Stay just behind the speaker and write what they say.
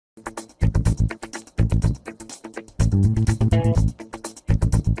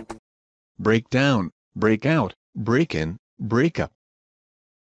break down, break out, break in, break up.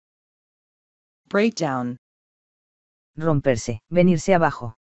 Breakdown. Romperse, venirse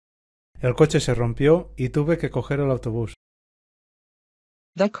abajo. El coche se rompió y tuve que coger el autobús.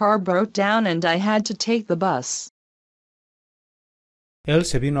 The car broke down and I had to take the bus. Él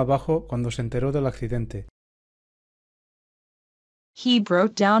se vino abajo cuando se enteró del accidente. He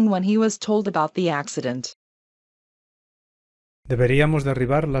broke down when he was told about the accident. Deberíamos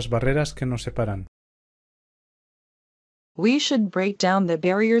derribar las barreras que nos separan. We should break down the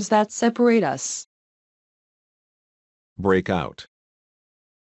barriers that separate us. Break out.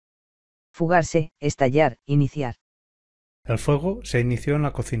 Fugarse, estallar, iniciar. El fuego se inició en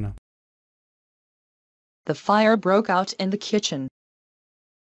la cocina. The fire broke out in the kitchen.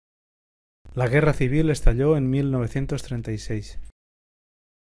 La guerra civil estalló en 1936.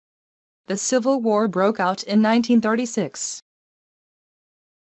 The Civil War broke out in 1936.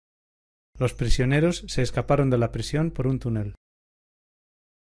 Los prisioneros se escaparon de la prisión por un túnel.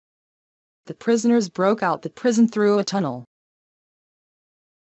 The prisoners broke out the prison through a tunnel.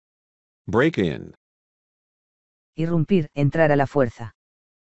 Break in. Irrumpir, entrar a la fuerza.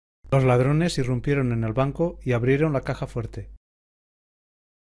 Los ladrones irrumpieron en el banco y abrieron la caja fuerte.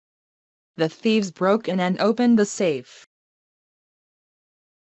 The thieves broke in and opened the safe.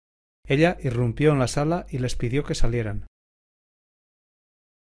 Ella irrumpió en la sala y les pidió que salieran.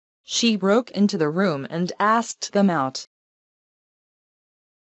 She broke into the room and asked them out.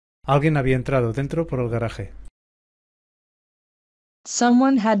 Alguien había entrado dentro por el garaje.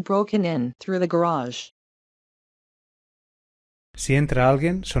 Someone had broken in through the garage. Si entra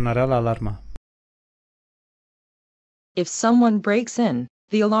alguien, sonará la alarma. If someone breaks in,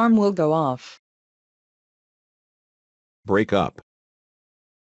 the alarm will go off. Break up.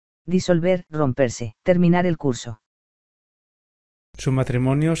 Disolver, romperse, terminar el curso. Su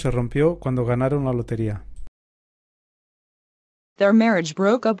matrimonio se rompió cuando ganaron la lotería. Their marriage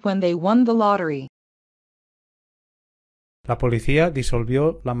broke up when they won the lottery. La policía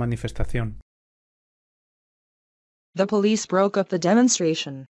disolvió la manifestación. The police broke up the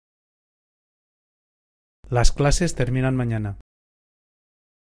demonstration. Las clases terminan mañana.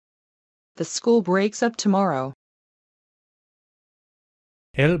 The school breaks up tomorrow.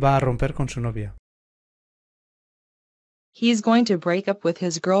 Él va a romper con su novia. He's going to break up with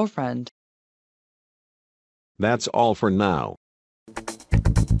his girlfriend. That's all for now.